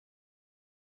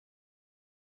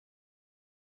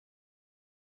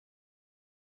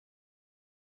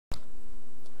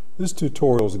This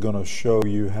tutorial is going to show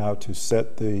you how to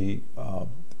set the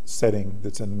setting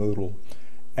that's in Moodle,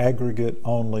 aggregate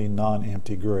only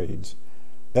non-empty grades.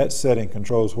 That setting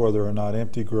controls whether or not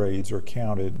empty grades are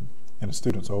counted in a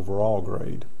student's overall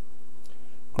grade.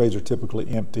 Grades are typically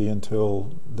empty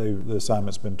until the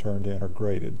assignment's been turned in or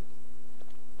graded.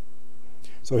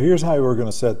 So here's how we're going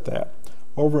to set that.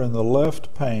 Over in the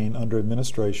left pane under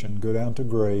Administration, go down to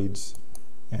Grades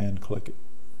and click it.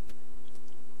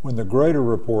 When the grader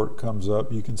report comes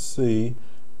up, you can see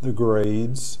the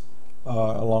grades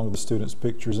along with the students'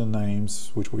 pictures and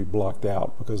names, which we blocked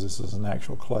out because this is an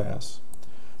actual class.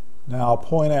 Now I'll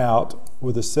point out,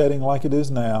 with a setting like it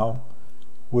is now,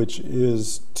 which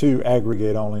is to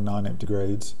aggregate only non-empty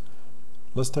grades,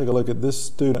 let's take a look at this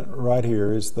student right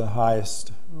here. Is the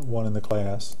highest one in the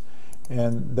class,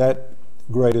 and that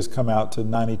grade has come out to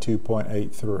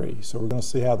 92.83. So we're going to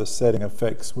see how the setting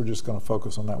affects. We're just going to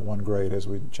focus on that one grade as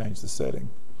we change the setting.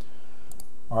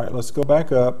 All right, let's go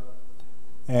back up,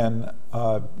 and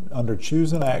under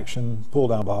Choose an Action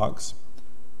pull-down box,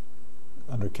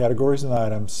 under Categories and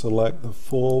Items, select the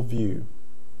full view.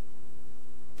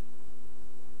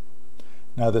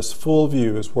 Now this full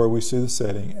view is where we see the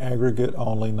setting, aggregate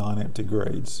only non-empty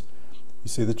grades. You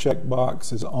see the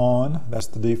checkbox is on, that's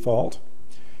the default,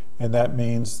 and that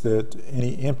means that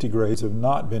any empty grades have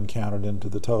not been counted into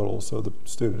the total, so the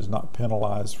student is not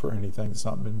penalized for anything that's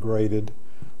not been graded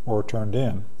or turned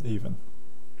in even.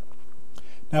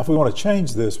 Now if we want to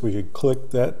change this, we could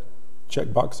click that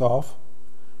checkbox off,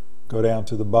 go down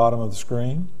to the bottom of the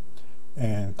screen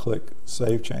and click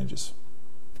Save Changes.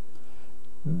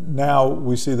 Now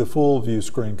we see the full view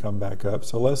screen come back up,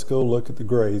 so let's go look at the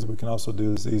grades. We can also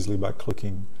do this easily by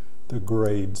clicking the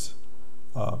grades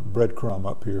breadcrumb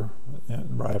up here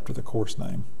right after the course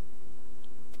name.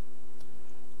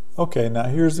 Okay, now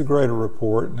here's the grader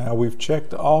report. Now we've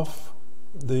checked off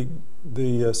the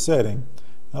setting.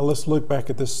 Now let's look back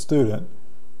at this student.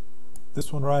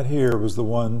 This one right here was the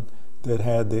one that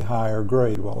had the higher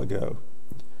grade a while ago.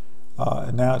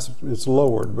 And now it's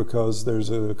lowered because there's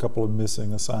a couple of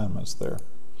missing assignments there.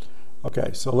 Okay,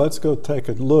 so let's go take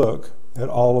a look at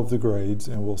all of the grades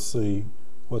and we'll see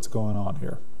what's going on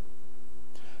here.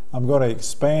 I'm going to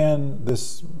expand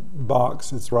this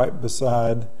box. It's right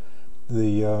beside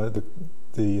the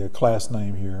class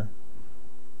name here.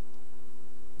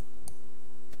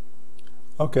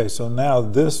 Okay, so now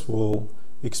this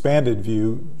expanded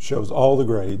view shows all the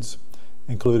grades,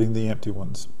 including the empty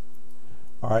ones.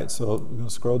 All right, so we're going to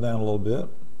scroll down a little bit,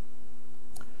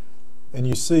 and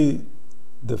you see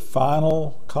the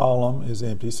final column is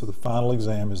empty, so the final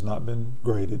exam has not been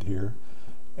graded here,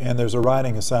 and there's a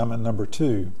writing assignment number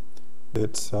 2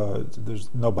 that's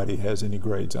nobody has any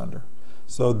grades under.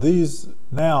 So these,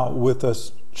 now with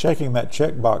us checking that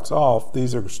checkbox off,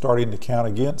 these are starting to count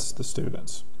against the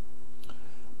students.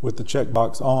 With the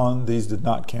checkbox on, these did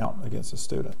not count against the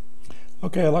student.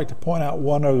 Okay, I'd like to point out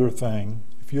one other thing.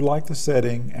 If you like the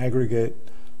setting, aggregate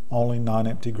only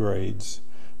non-empty grades,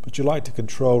 but you like to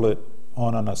control it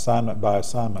on an assignment by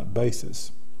assignment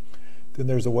basis, then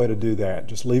there's a way to do that.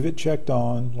 Just leave it checked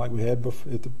on like we had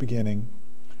at the beginning,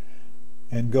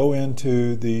 and go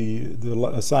into the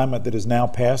assignment that is now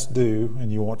past due,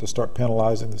 and you want to start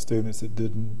penalizing the students that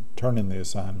didn't turn in the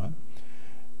assignment,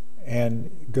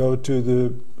 and go to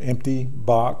the empty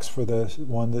box for the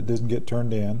one that didn't get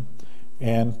turned in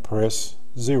and press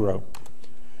 0.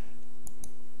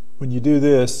 When you do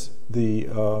this,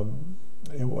 and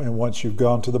once you've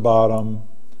gone to the bottom,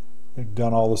 you've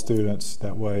done all the students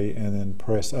that way, and then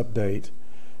press update,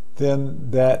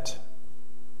 then that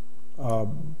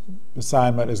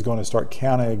assignment is going to start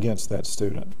counting against that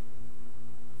student.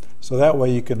 So that way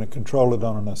you can control it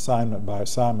on an assignment by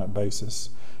assignment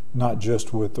basis, not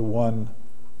just with the one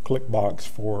click box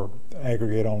for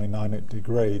aggregate only non-empty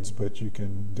grades, but you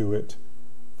can do it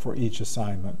for each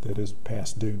assignment that is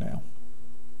past due now.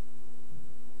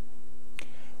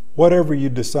 Whatever you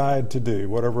decide to do,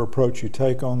 whatever approach you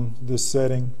take on this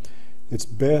setting, it's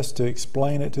best to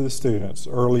explain it to the students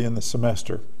early in the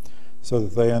semester so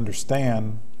that they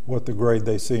understand what the grade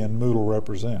they see in Moodle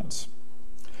represents.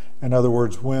 In other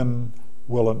words, when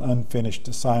will an unfinished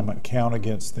assignment count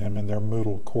against them in their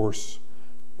Moodle course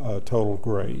total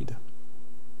grade?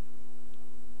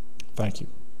 Thank you.